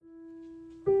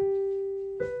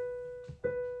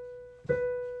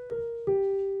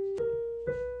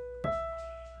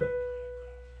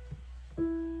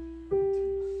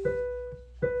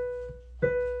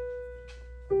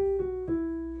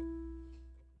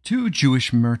Two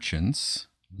Jewish merchants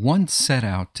once set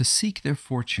out to seek their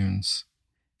fortunes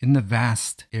in the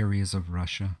vast areas of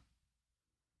Russia.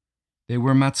 They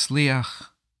were matzliach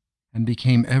and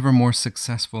became ever more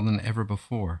successful than ever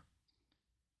before.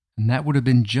 And that would have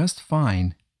been just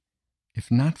fine if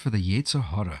not for the Yetzer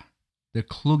Hara, the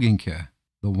Kluginke,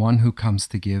 the one who comes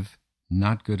to give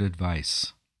not good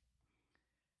advice.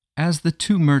 As the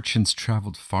two merchants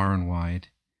traveled far and wide,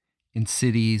 in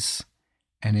cities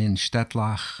and in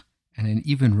Städtlach and in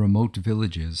even remote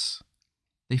villages,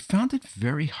 they found it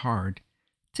very hard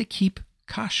to keep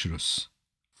kashrus.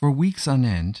 For weeks on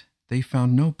end, they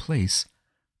found no place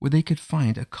where they could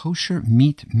find a kosher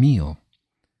meat meal.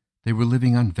 They were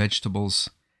living on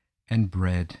vegetables and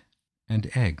bread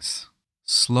and eggs.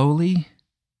 Slowly,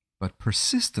 but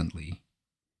persistently,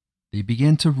 they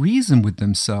began to reason with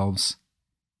themselves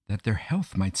that their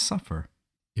health might suffer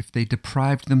if they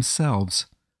deprived themselves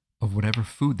of whatever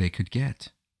food they could get.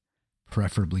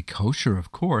 Preferably kosher,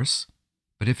 of course,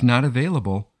 but if not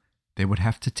available, they would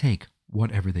have to take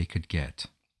whatever they could get.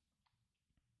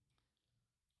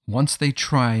 Once they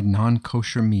tried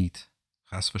non-kosher meat,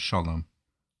 chas v'shalom,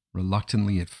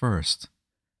 reluctantly at first,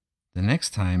 the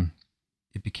next time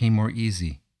it became more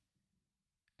easy,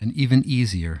 and even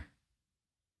easier,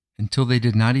 until they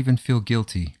did not even feel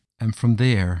guilty, and from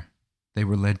there they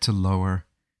were led to lower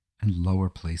and lower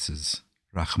places.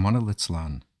 Rachmana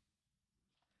litzlan.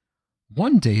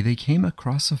 One day they came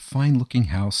across a fine-looking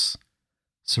house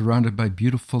surrounded by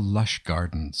beautiful lush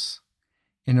gardens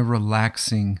in a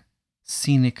relaxing,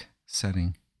 scenic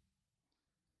setting.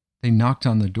 They knocked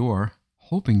on the door,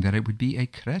 hoping that it would be a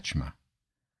krechma.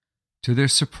 To their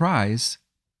surprise,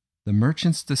 the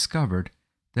merchants discovered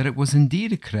that it was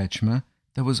indeed a krechma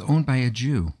that was owned by a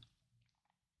Jew.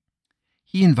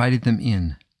 He invited them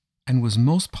in and was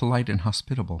most polite and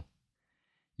hospitable.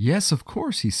 "Yes, of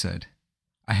course," he said.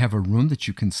 "I have a room that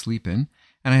you can sleep in,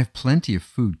 and I have plenty of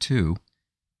food too,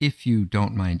 if you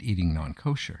don't mind eating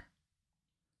non-kosher."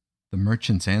 The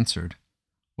merchants answered,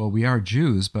 "Well, we are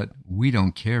Jews, but we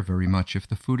don't care very much if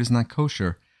the food is not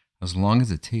kosher, as long as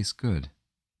it tastes good."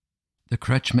 The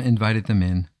krechma invited them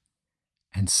in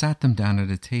and sat them down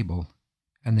at a table,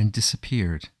 and then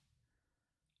disappeared.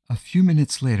 A few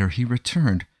minutes later, he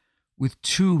returned with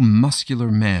two muscular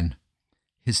men,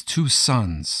 his two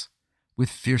sons, with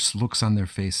fierce looks on their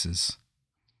faces.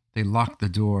 They locked the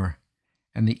door,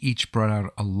 and they each brought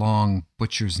out a long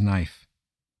butcher's knife.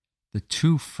 The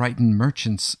two frightened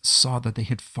merchants saw that they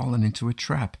had fallen into a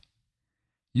trap.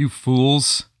 "You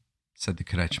fools," said the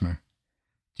krechmer,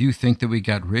 "do you think that we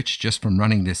got rich just from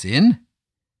running this inn?"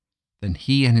 Then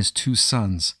he and his two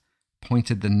sons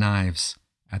pointed the knives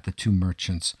at the two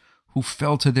merchants, who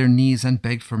fell to their knees and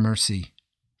begged for mercy.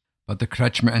 But the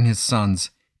krechmer and his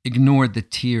sons ignored the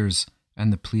tears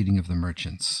and the pleading of the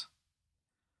merchants.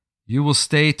 "You will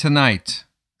stay tonight,"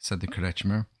 said the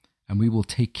krechmer, "and we will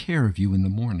take care of you in the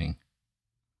morning."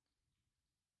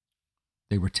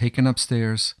 They were taken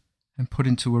upstairs and put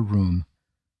into a room,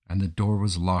 and the door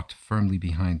was locked firmly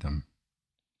behind them.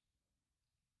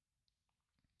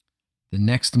 The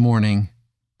next morning,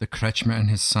 the krechmer and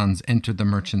his sons entered the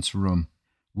merchant's room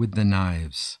with the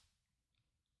knives.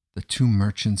 The two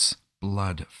merchants'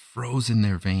 blood froze in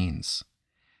their veins.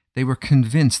 They were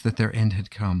convinced that their end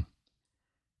had come.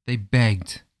 They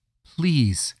begged,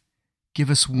 "Please, give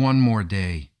us one more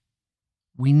day.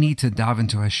 We need to daven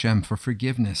to Hashem for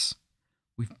forgiveness.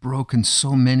 We've broken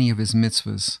so many of his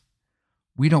mitzvahs.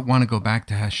 We don't want to go back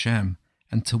to Hashem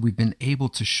until we've been able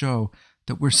to show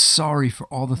that we're sorry for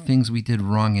all the things we did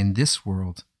wrong in this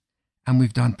world, and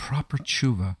we've done proper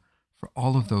tshuva for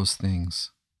all of those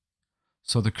things."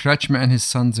 So the krechmer and his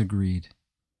sons agreed.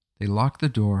 They locked the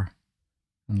door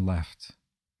and left.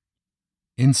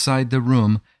 Inside the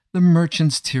room, the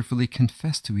merchants tearfully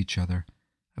confessed to each other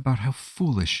about how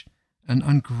foolish and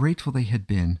ungrateful they had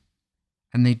been,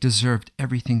 and they deserved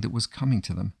everything that was coming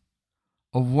to them.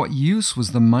 Of what use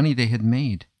was the money they had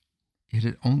made? It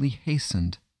had only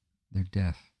hastened their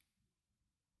death.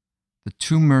 The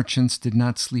two merchants did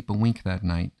not sleep a wink that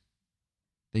night.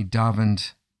 They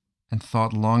davened and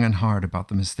thought long and hard about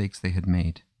the mistakes they had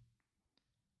made.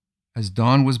 As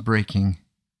dawn was breaking,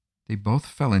 they both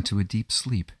fell into a deep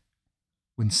sleep,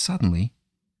 when suddenly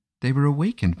they were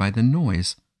awakened by the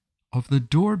noise of the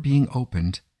door being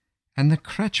opened and the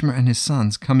krechmer and his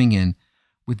sons coming in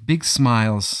with big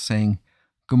smiles, saying,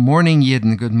 "Good morning,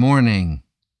 Yidden, good morning."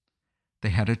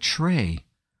 They had a tray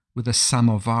with a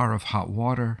samovar of hot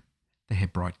water. They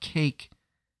had brought cake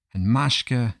and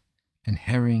mashke and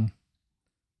herring.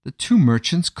 The two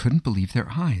merchants couldn't believe their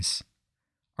eyes.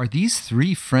 Are these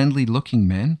three friendly-looking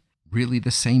men really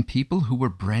the same people who were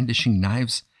brandishing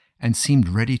knives and seemed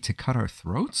ready to cut our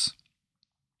throats?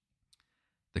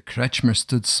 The Kretschmer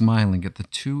stood smiling at the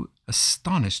two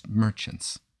astonished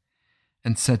merchants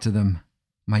and said to them,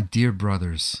 "My dear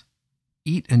brothers,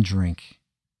 eat and drink,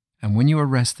 and when you are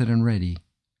rested and ready,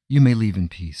 you may leave in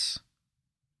peace."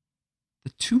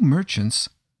 The two merchants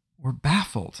were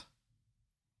baffled.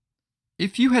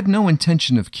 "If you had no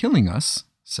intention of killing us,"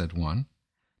 said one,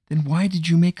 "then why did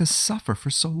you make us suffer for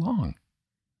so long?"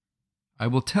 "I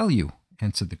will tell you,"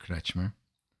 answered the Kretschmer,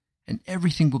 "and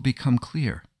everything will become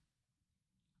clear.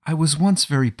 I was once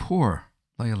very poor,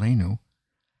 Leilenu.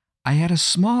 I had a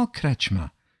small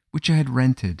Kretschmer, which I had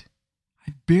rented.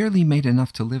 I barely made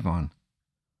enough to live on.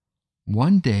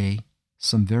 One day,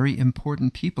 some very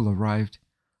important people arrived,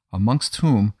 amongst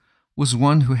whom was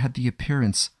one who had the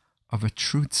appearance of a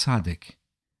true tzaddik,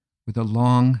 with a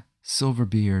long silver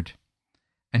beard,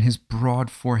 and his broad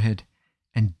forehead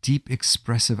and deep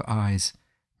expressive eyes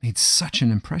made such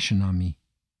an impression on me.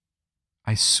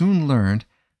 I soon learned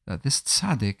that this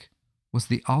tzaddik was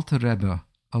the Alter Rebbe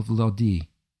of Lodi.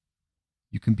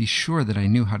 You can be sure that I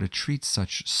knew how to treat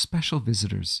such special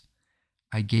visitors.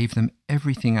 I gave them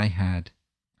everything I had,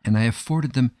 and I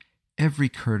afforded them every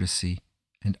courtesy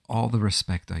and all the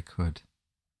respect I could.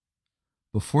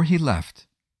 Before he left,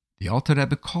 the Alter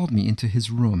Rebbe called me into his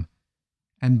room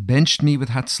and benched me with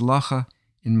Hatzlacha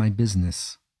in my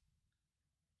business.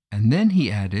 And then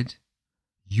he added,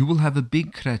 "You will have a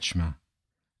big Kretschmer.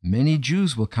 Many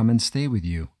Jews will come and stay with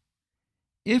you.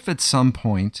 If at some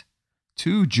point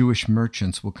 2 Jewish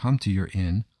merchants will come to your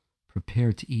inn,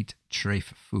 prepared to eat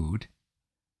treif food,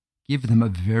 give them a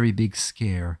very big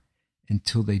scare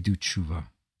until they do tshuva."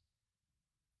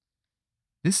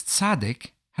 "This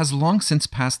tzaddik has long since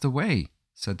passed away,"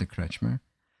 said the Kretschmer.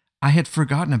 "I had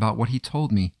forgotten about what he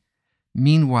told me.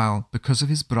 Meanwhile, because of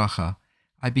his bracha,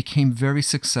 I became very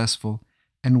successful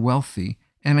and wealthy,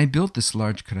 and I built this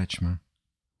large Kretschmer.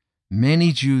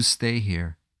 Many Jews stay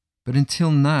here, but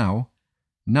until now,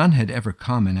 none had ever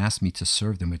come and asked me to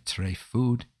serve them with treif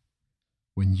food.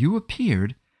 When you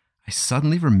appeared, I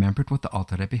suddenly remembered what the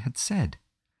Alter Rebbe had said.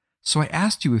 So I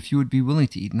asked you if you would be willing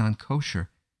to eat non-kosher,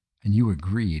 and you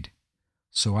agreed.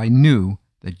 So I knew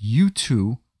that you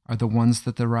too are the ones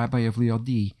that the Rabbi of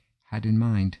Liodi had in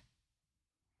mind.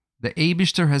 The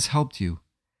Eibishter has helped you,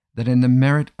 that in the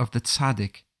merit of the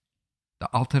tzaddik, the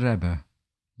Alter Rebbe,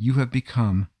 you have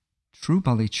become true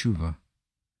Balei Tshuva.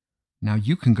 Now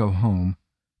you can go home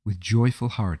with joyful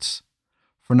hearts,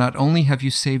 for not only have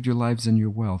you saved your lives and your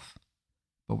wealth,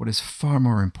 but what is far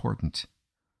more important,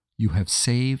 you have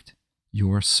saved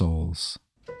your souls."